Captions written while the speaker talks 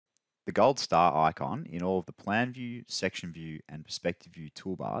The gold star icon in all of the Plan View, Section View, and Perspective View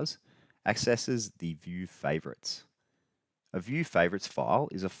toolbars accesses the View Favorites. A View Favorites file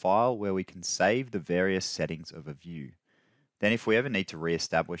is a file where we can save the various settings of a view. Then if we ever need to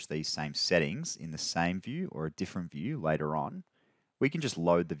re-establish these same settings in the same view or a different view later on, we can just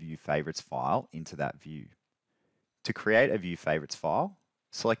load the View Favorites file into that view. To create a View Favorites file,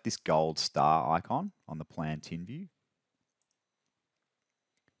 select this gold star icon on the Plan Tin view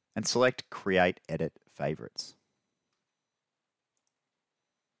and select Create Edit Favorites.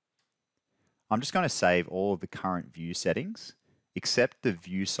 I'm just going to save all of the current view settings except the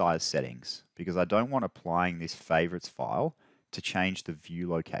view size settings because I don't want applying this favorites file to change the view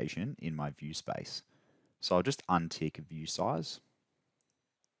location in my view space. So I'll just untick view size.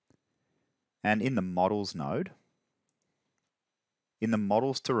 And in the models node, in the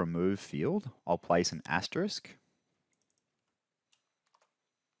models to remove field, I'll place an asterisk.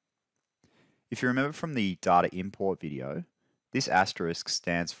 If you remember from the data import video, this asterisk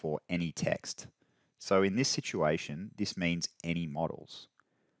stands for any text. So in this situation, this means any models.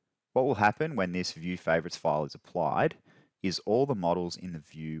 What will happen when this View Favorites file is applied is all the models in the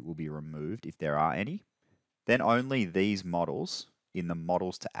view will be removed if there are any. Then only these models in the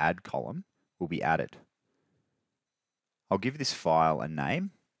Models to Add column will be added. I'll give this file a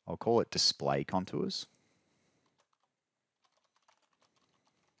name. I'll call it Display Contours.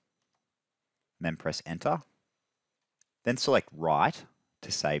 And then press Enter. Then select Write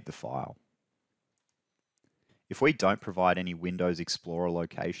to save the file. If we don't provide any Windows Explorer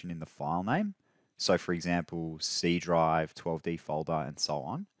location in the file name, so for example C drive, 12D folder and so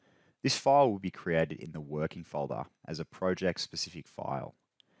on, this file will be created in the working folder as a project-specific file.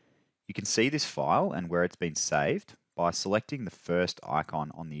 You can see this file and where it's been saved by selecting the first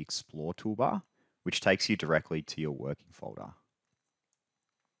icon on the Explore toolbar, which takes you directly to your working folder.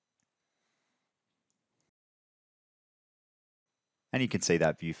 And you can see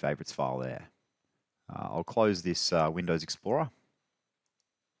that View Favorites file there. I'll close this Windows Explorer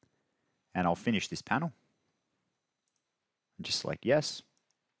and I'll finish this panel and just select yes.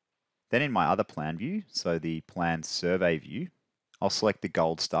 Then in my other plan view, so the Plan Survey view, I'll select the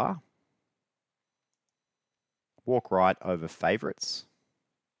gold star, walk right over Favorites,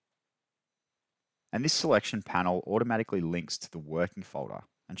 and this selection panel automatically links to the working folder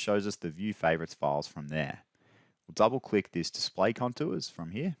and shows us the View Favorites files from there. We'll double click this Display Contours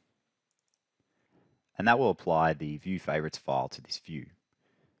from here, and that will apply the View Favorites file to this view.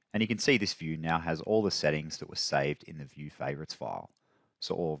 And you can see this view now has all the settings that were saved in the View Favorites file.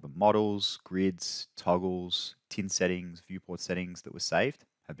 So all of the models, grids, toggles, tin settings, viewport settings that were saved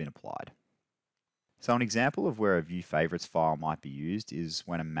have been applied. So an example of where a View Favorites file might be used is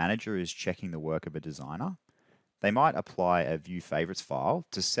when a manager is checking the work of a designer. They might apply a View Favorites file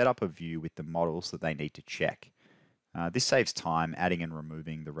to set up a view with the models that they need to check. This saves time adding and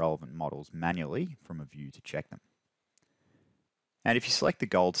removing the relevant models manually from a view to check them. And if you select the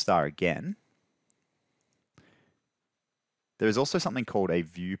gold star again, there is also something called a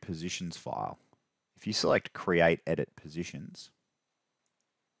View Positions file. If you select Create Edit Positions,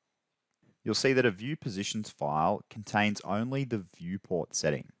 you'll see that a View Positions file contains only the viewport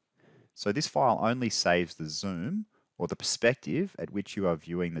setting. So this file only saves the zoom or the perspective at which you are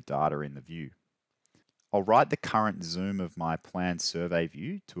viewing the data in the view. I'll write the current zoom of my Plan Survey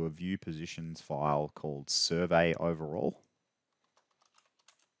view to a View Positions file called Survey Overall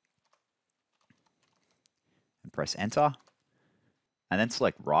and press Enter, and then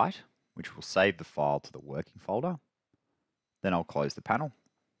select Write, which will save the file to the working folder. Then I'll close the panel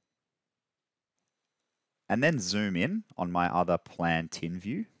and then zoom in on my other Plan Tin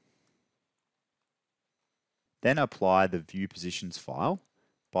view. Then apply the View Positions file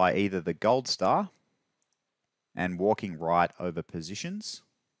by either the gold star and walking right over Positions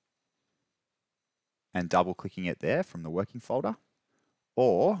and double clicking it there from the working folder,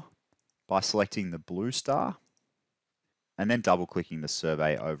 or by selecting the blue star and then double clicking the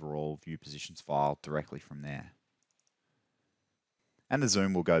Survey Overall View Positions file directly from there. And the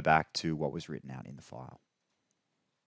zoom will go back to what was written out in the file.